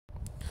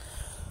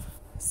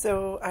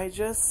So I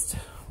just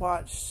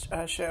watched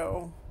a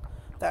show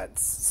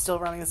that's still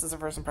running. This is a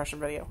first impression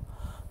video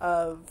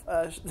of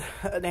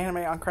an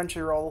anime on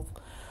Crunchyroll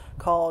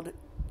called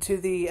To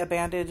the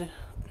Abandoned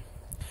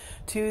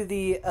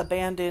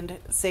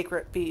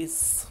Sacred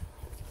Beasts.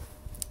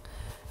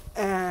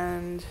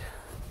 And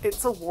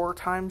it's a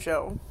wartime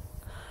show.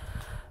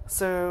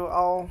 So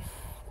I'll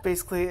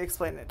basically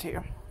explain it to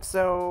you.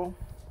 So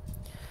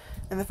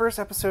in the first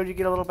episode, you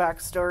get a little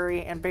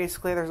backstory, and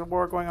basically there's a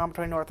war going on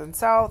between North and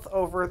South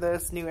over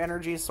this new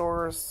energy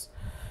source,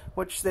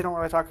 which they don't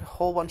really talk a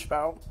whole bunch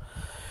about.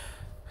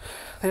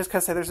 They just kind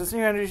of say there's this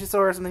new energy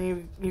source, and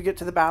then you get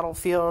to the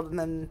battlefield, and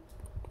then,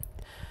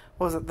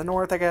 what was it, the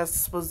North, I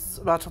guess, was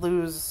about to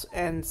lose,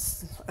 and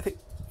I think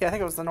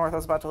it was the North that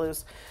was about to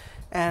lose.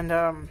 And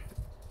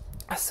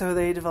so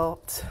they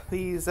developed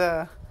these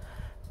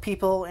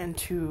people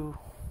into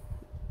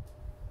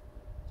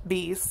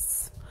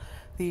beasts,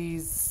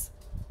 these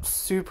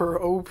super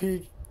OP,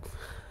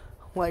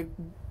 like,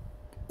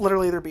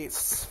 literally they're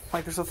beasts.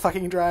 Like, there's a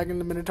fucking dragon,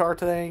 a minotaur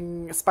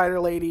thing, a spider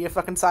lady, a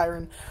fucking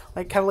siren,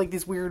 like, kind of like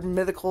these weird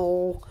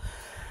mythical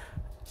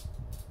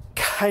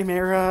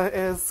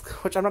chimera-esque,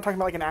 which I'm not talking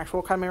about like an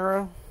actual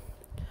chimera,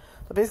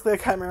 but basically a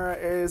chimera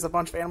is a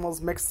bunch of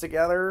animals mixed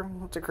together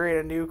to create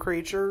a new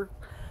creature,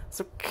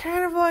 so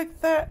kind of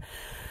like that.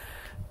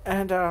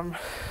 And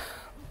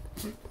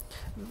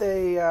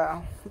they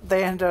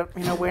end up,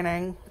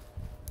 winning,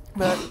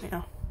 but,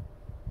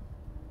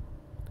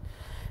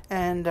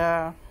 and,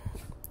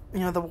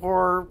 the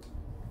war,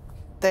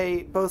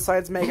 both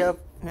sides make up,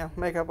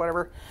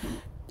 whatever,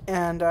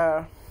 and,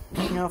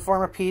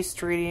 form a peace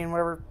treaty and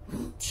whatever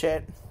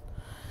shit,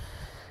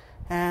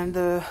 and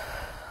the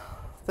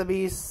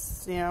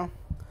beasts,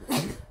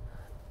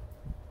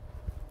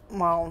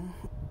 well,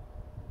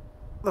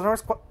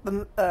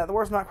 the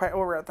war's not quite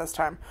over at this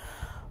time,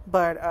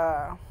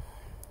 but,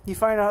 you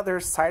find out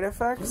there's side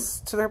effects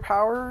to their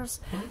powers,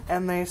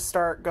 and they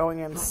start going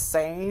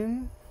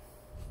insane.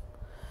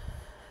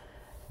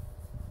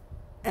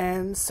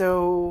 And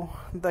so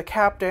the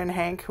captain,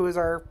 Hank, who is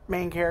our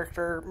main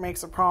character,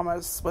 makes a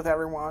promise with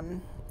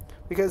everyone,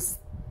 because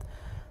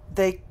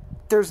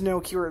there's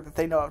no cure that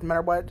they know of, no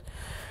matter what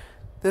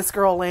this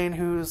girl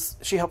Lane,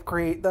 she helped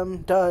create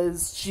them,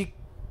 does. She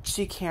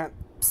can't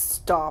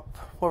stop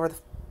whatever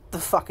the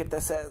fuck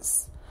this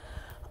is.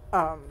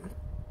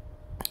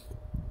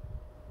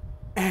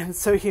 And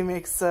so he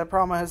makes a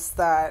promise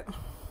that,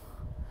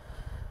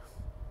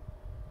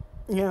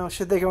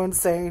 should they go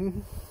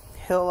insane,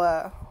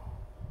 he'll,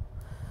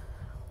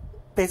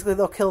 basically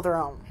they'll kill their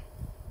own.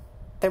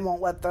 They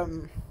won't let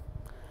them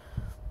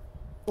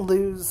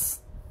lose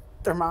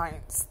their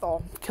minds.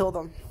 They'll kill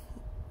them.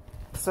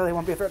 So they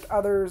won't be a threat to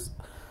others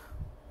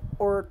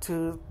or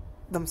to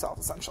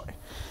themselves, essentially.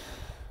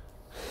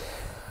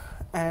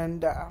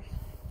 And,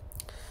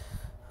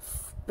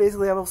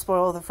 basically I will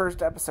spoil the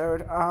first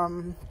episode.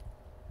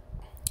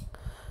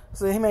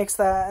 So he makes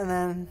that, and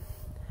then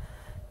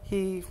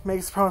he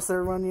makes a promise to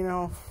everyone,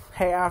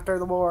 hey, after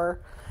the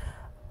war,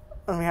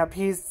 when we have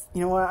peace,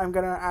 you know what, I'm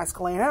gonna ask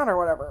Elaine out or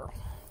whatever.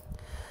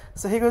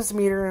 So he goes to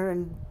meet her,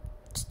 and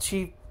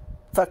she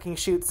fucking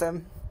shoots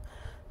him,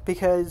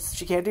 because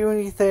she can't do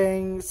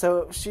anything,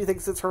 so she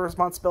thinks it's her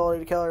responsibility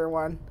to kill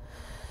everyone.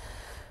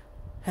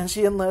 And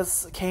she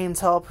enlists Kane's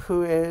help,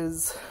 who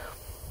is,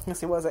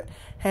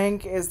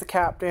 Hank is the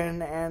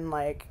captain, and,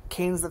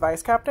 Kane's the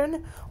vice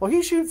captain. Well,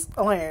 he shoots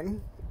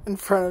Elaine in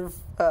front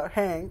of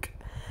Hank,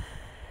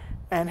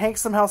 and Hank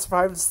somehow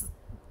survives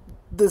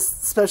this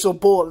special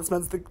bullet that's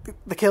meant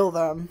to kill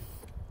them,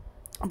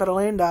 but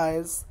Elaine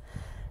dies,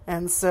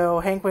 and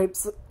so Hank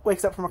wakes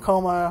up from a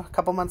coma a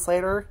couple months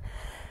later,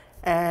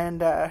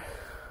 and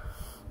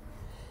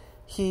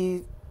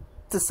he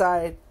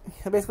basically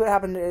what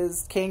happened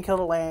is Kane killed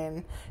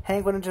Elaine,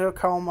 Hank went into a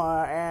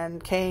coma,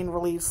 and Kane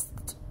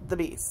released the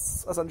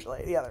beasts,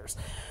 essentially, the others.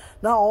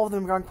 Not all of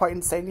them have gone quite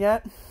insane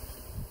yet,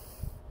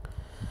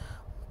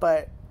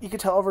 but you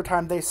could tell over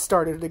time they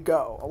started to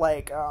go.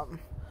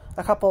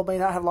 A couple may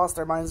not have lost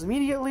their minds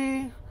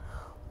immediately,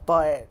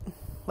 but,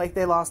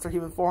 they lost their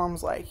human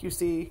forms. You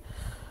see,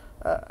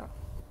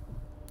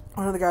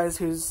 one of the guys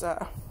who's,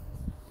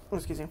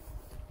 he's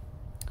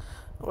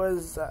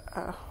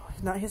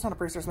not a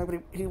priest or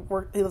something, but he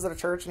lives at a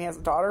church, and he has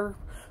a daughter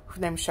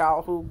named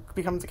Shao, who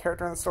becomes a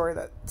character in the story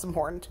that's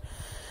important.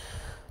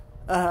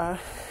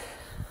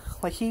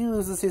 He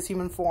loses his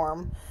human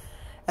form,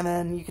 and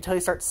then you could tell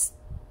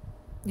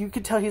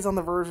he's on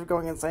the verge of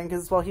going insane,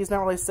 because, he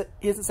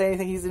doesn't say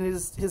anything, he's in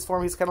his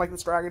form, he's kind of like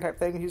this dragon type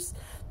thing,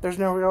 there's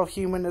no real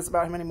humanness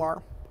about him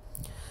anymore.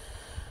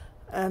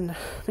 But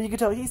you can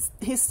tell he's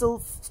still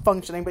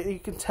functioning, but you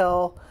can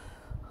tell,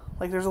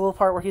 there's a little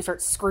part where he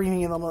starts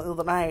screaming in the middle of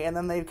the night, and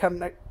then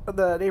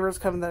the neighbors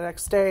come the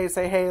next day and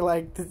say, hey,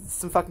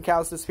 some fucking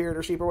cows disappeared,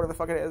 or sheep, or whatever the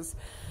fuck it is.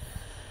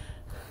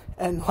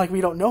 And,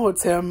 we don't know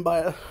it's him,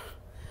 but,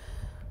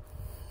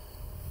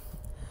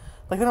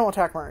 they don't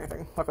attack him or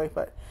anything, luckily,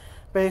 but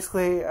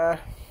basically,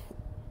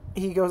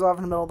 he goes off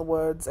in the middle of the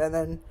woods, and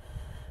then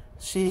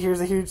she hears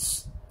a huge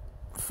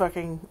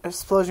fucking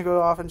explosion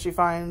goes off, and she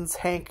finds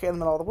Hank in the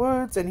middle of the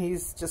woods, and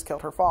he's just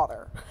killed her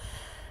father.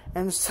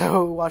 And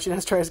so while she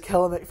does try to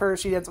kill him at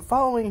first, she ends up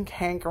following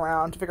Hank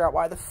around to figure out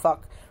why the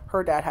fuck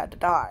her dad had to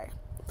die.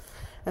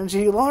 And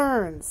she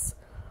learns,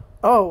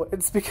 oh,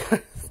 it's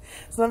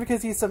not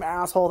because he's some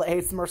asshole that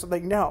hates them or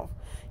something. No,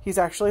 he's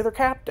actually their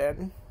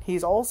captain.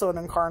 He's also an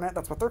incarnate.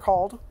 That's what they're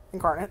called,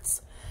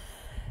 incarnates.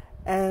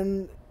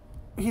 And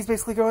he's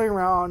basically going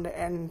around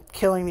and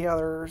killing the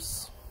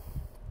others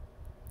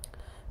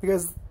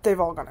because they've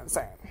all gone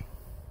insane.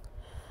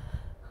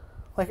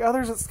 Like,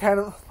 others, it's kind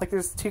of, like,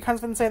 there's two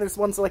kinds of insane. There's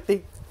ones, like,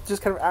 they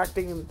just kind of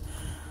acting, and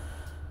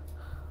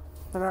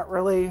they're not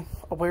really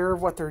aware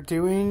of what they're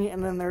doing.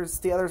 And then there's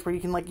the others where you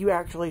can, like, you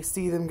actually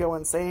see them go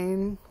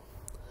insane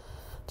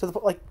to the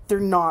point, like, they're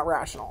not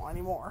rational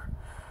anymore.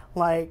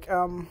 Like,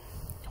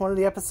 one of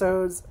the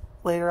episodes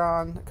later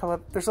on,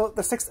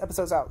 there's 6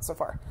 episodes out so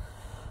far.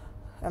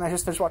 And I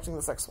just finished watching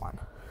the 6th one.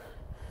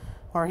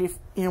 Where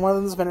one of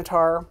them is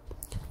Minotaur,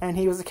 and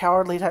he was a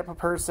cowardly type of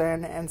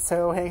person, and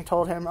so Hank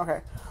told him,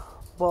 okay,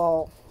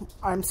 well,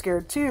 I'm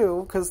scared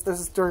too, because this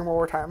is during World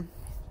War time.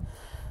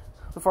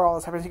 Before all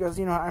this happens, he goes,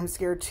 I'm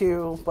scared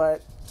too,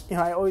 but,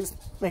 I always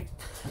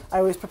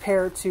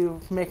prepare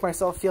to make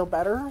myself feel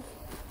better,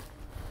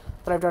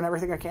 that I've done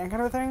everything I can,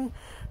 kind of a thing.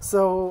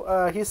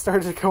 So, he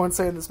started to go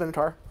insane, this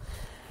Minotaur.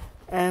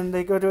 And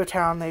they go to a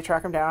town, they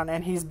track him down,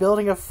 and he's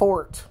building a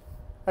fort.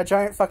 A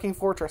giant fucking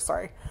fortress,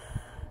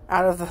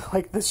 out of,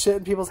 the shit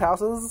in people's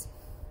houses.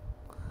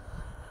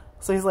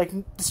 So he's,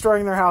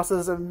 destroying their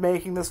houses and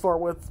making this fort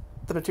with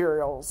the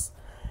materials.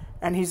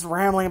 And he's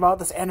rambling about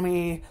this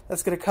enemy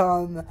that's gonna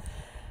come.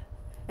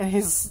 And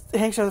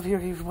Hank shows the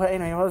people,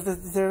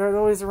 they're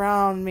always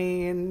around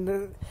me.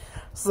 And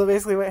so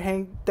basically what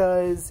Hank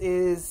does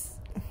is,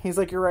 he's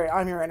like, you're right,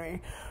 I'm your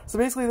enemy. So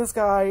basically this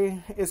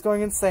guy is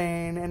going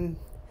insane, and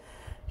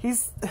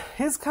his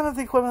kind of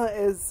the equivalent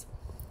is,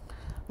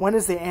 when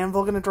is the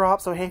anvil gonna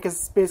drop? So Hank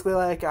is basically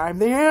like, I'm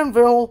the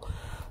anvil!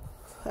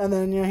 And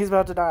then, he's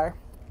about to die.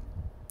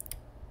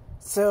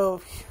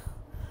 So,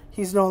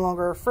 he's no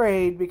longer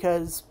afraid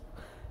because,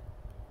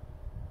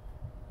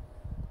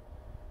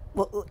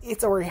 well,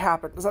 it's already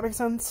happened. Does that make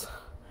sense?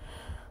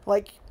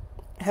 Like,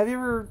 have you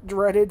ever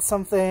dreaded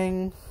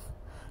something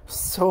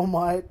so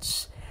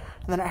much,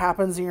 and then it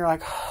happens and you're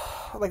like,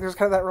 there's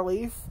kind of that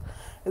relief?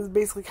 It's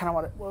basically kind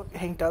of what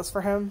Hank does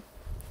for him.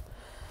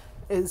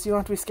 Is you don't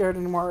have to be scared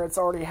anymore, it's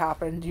already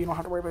happened, you don't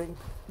have to worry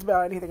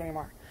about anything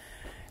anymore.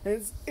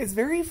 And it's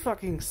very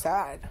fucking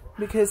sad,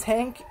 because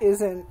Hank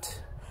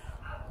isn't,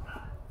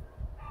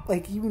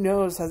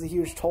 this has a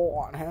huge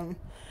toll on him,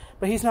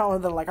 but he's not one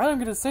of the, I'm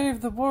gonna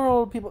save the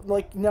world, people,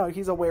 no,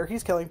 he's aware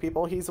he's killing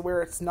people, he's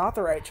aware it's not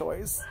the right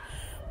choice,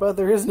 but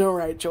there is no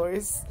right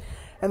choice,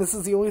 and this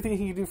is the only thing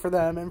he can do for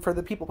them and for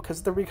the people,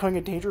 because they're becoming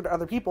a danger to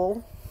other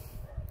people,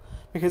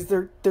 because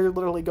they're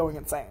literally going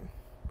insane.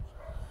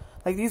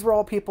 These were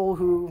all people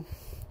who,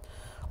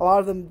 a lot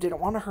of them didn't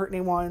want to hurt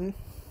anyone,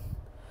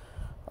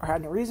 or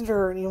had no reason to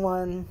hurt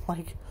anyone,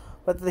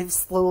 but they've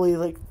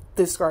slowly,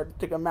 discarded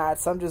to go mad.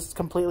 Some just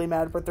completely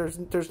mad, but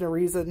there's no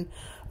reason.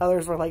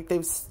 Others were,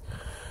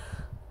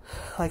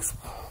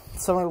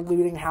 some are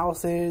looting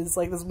houses,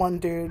 this one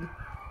dude,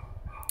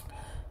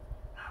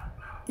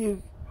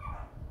 it's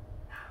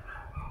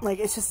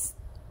just,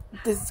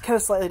 this is kind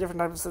of slightly different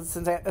type of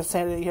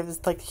insanity. You have this,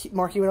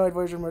 more humanoid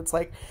version where it's,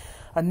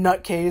 a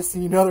nutcase,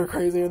 and they're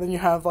crazy, and then you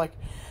have,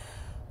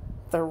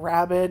 the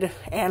rabid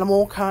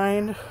animal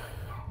kind.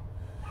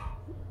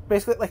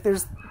 Basically,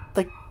 there's,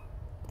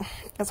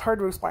 it's hard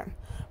to explain,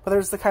 but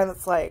there's the kind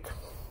that's,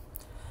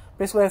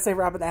 basically when I say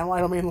rabid animal,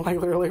 I don't mean,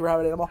 literally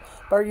rabid animal,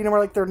 but,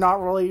 where, they're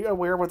not really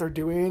aware of what they're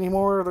doing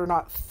anymore, they're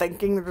not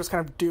thinking, they're just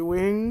kind of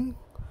doing,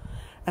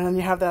 and then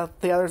you have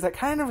the others that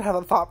kind of have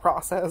a thought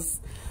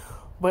process,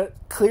 but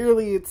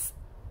clearly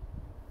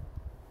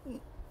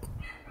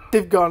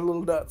they've gone a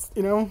little nuts,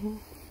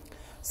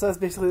 So that's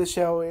basically the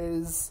show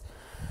is,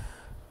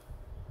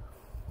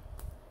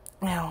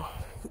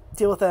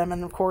 deal with them.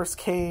 And of course,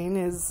 Kane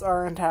is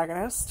our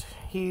antagonist.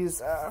 He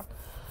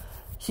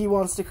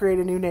wants to create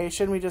a new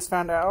nation, we just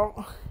found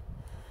out.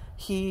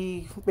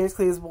 He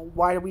basically is, well,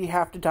 why do we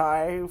have to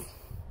die?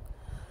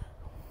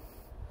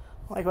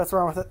 What's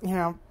wrong with it?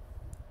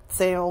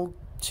 Same old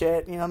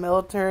shit,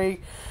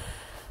 military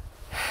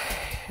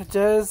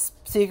does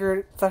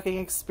secret fucking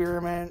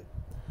experiment,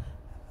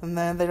 and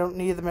then they don't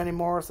need them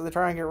anymore, so they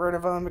try and get rid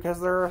of them because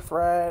they're a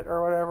threat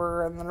or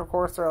whatever. And then of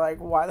course they're like,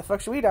 why the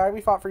fuck should we die? We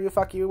fought for you,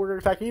 fuck you, we're gonna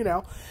attack you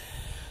now.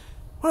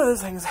 One of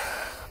those things.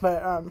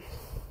 But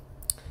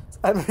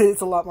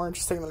it's a lot more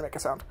interesting than it makes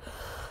it sound.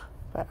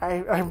 But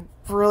I'm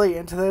really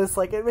into this.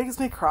 It makes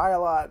me cry a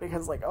lot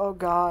because, oh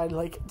god,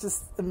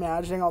 just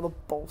imagining all the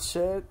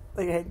bullshit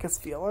Hank is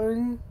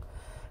feeling.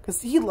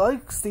 Because he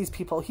likes these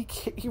people.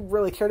 He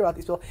really cared about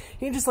these people.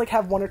 He didn't just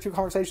have 1 or 2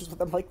 conversations with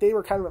them. They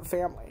were kind of a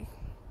family.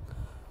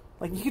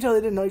 You could tell they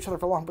didn't know each other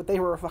for long, but they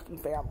were a fucking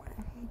family.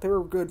 They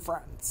were good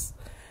friends.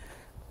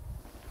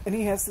 And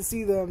he has to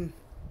see them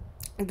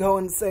go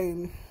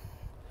insane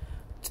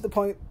to the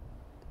point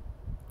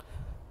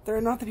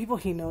they're not the people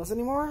he knows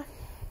anymore.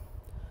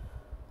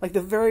 Like,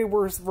 the very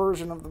worst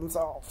version of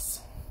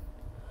themselves.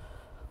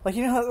 Like,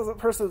 you know, that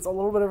person that's a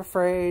little bit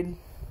afraid, and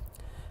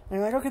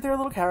you're like, okay, they're a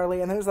little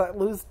cowardly, and there's that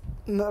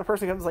another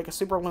person becomes, like, a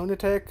super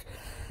lunatic,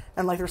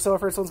 and, like, they're so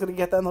afraid someone's gonna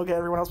get them, they'll get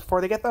everyone else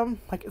before they get them.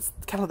 Like, it's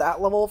kind of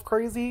that level of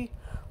crazy.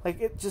 Like,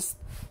 it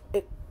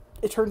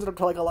turns it up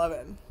to, like,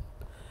 11.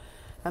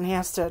 And he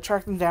has to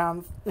track them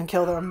down and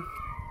kill them.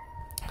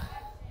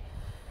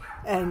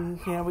 And,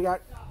 you know, we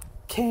got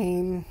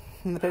Kane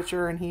in the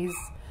picture, and he's...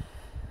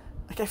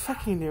 Like, I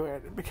fucking knew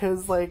it,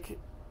 because, like...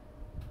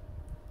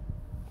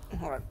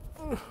 Hold on.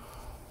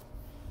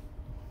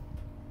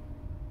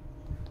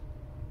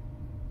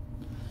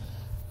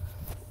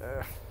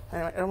 Anyway,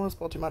 I don't want to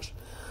spoil too much,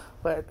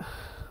 but...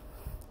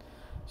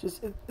 It's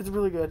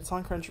really good. It's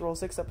on Crunchyroll,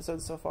 6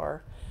 episodes so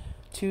far.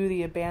 To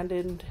the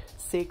Abandoned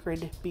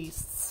Sacred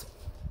Beasts.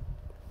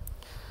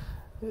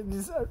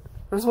 There's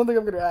one thing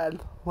I'm going to add.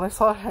 When I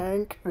saw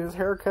Hank and his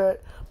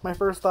haircut, my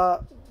first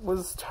thought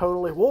was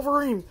totally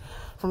Wolverine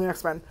from the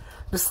X-Men.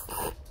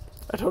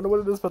 I don't know what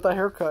it is about that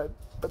haircut,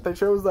 but they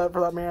chose that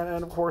for that man,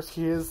 and of course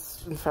he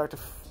is, in fact,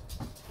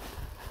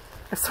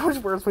 it's so much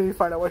worse when you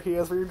find out what he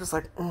is, where you're just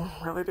like,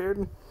 really,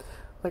 dude?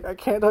 Like, I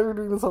can't tell you're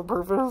doing this on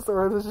purpose,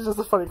 or this is just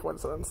a funny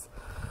coincidence.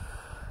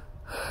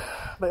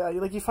 But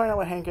yeah, like, you find out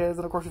what Hank is,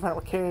 and of course you find out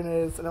what Kane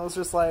is, and it was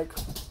just like,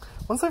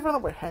 once I found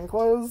out what Hank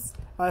was,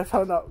 and I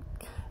found out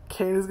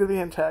Kane is gonna be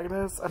the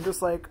antagonist, I'm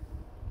just like,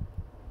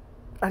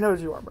 I know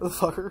what you are,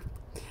 motherfucker.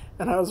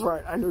 And I was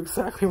right, I knew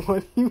exactly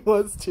what he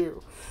was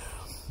too.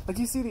 Like,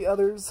 you see the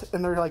others,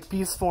 and they're like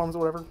beast forms or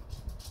whatever,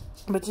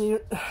 but you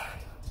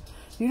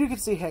do get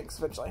to see Hanks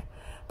eventually,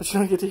 but you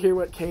don't get to hear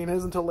what Kane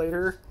is until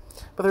later.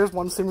 But there's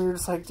one scene where you're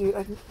just like, dude,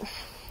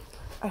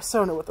 I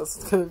so know what this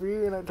is gonna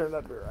be, and I turned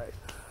out to be right.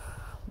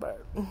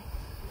 But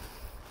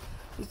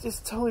it's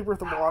just totally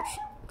worth a watch.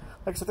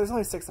 Like I said, there's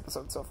only 6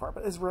 episodes so far,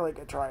 but it's really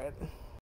good. Try it.